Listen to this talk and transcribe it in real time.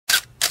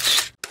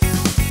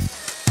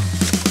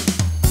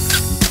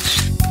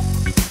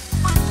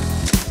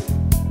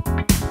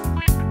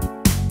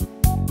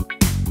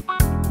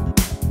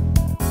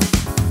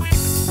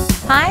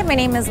Hi, my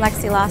name is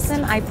Lexi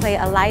Lawson. I play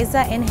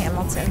Eliza in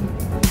Hamilton.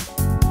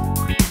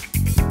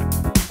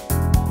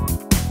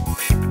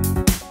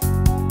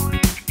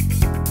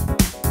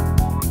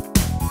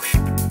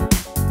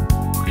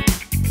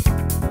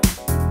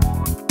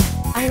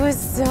 I was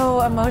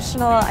so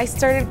emotional. I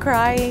started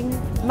crying.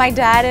 My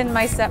dad and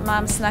my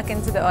stepmom snuck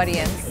into the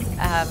audience,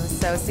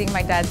 so seeing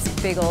my dad's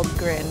big old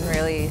grin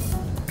really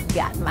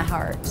got my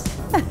heart.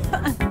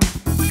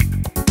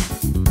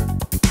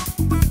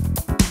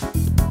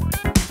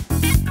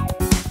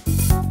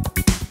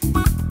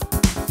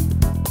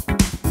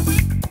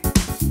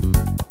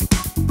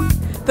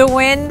 The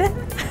wind,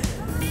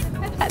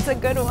 that's a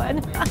good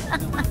one.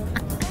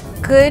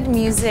 Good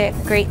music,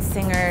 great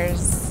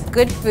singers,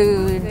 good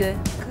food,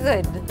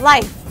 good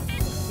life.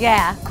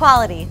 Yeah,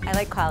 quality. I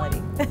like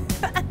quality.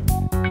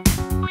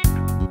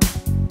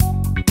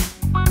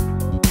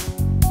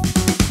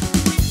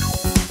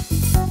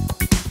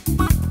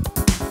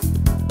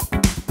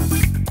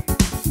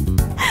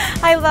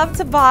 I love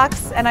to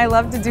box and I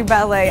love to do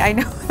ballet. I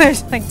know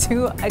there's like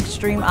two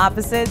extreme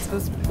opposites,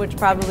 which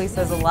probably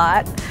says a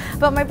lot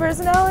about my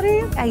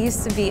personality. I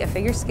used to be a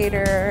figure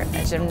skater,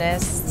 a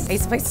gymnast. I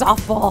used to play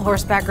softball,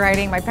 horseback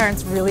riding. My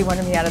parents really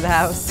wanted me out of the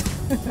house.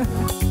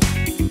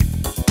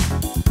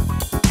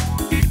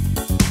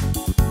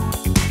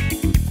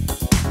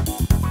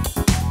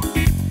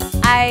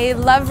 I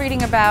love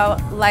reading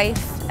about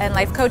life and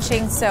life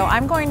coaching, so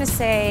I'm going to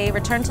say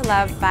Return to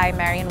Love by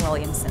Marianne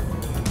Williamson.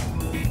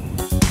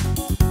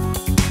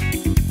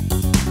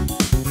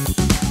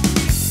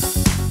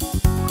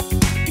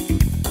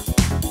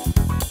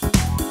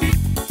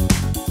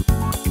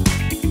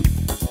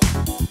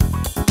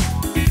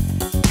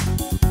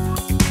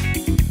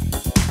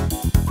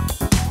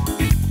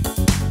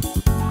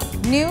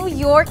 New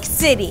York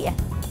City.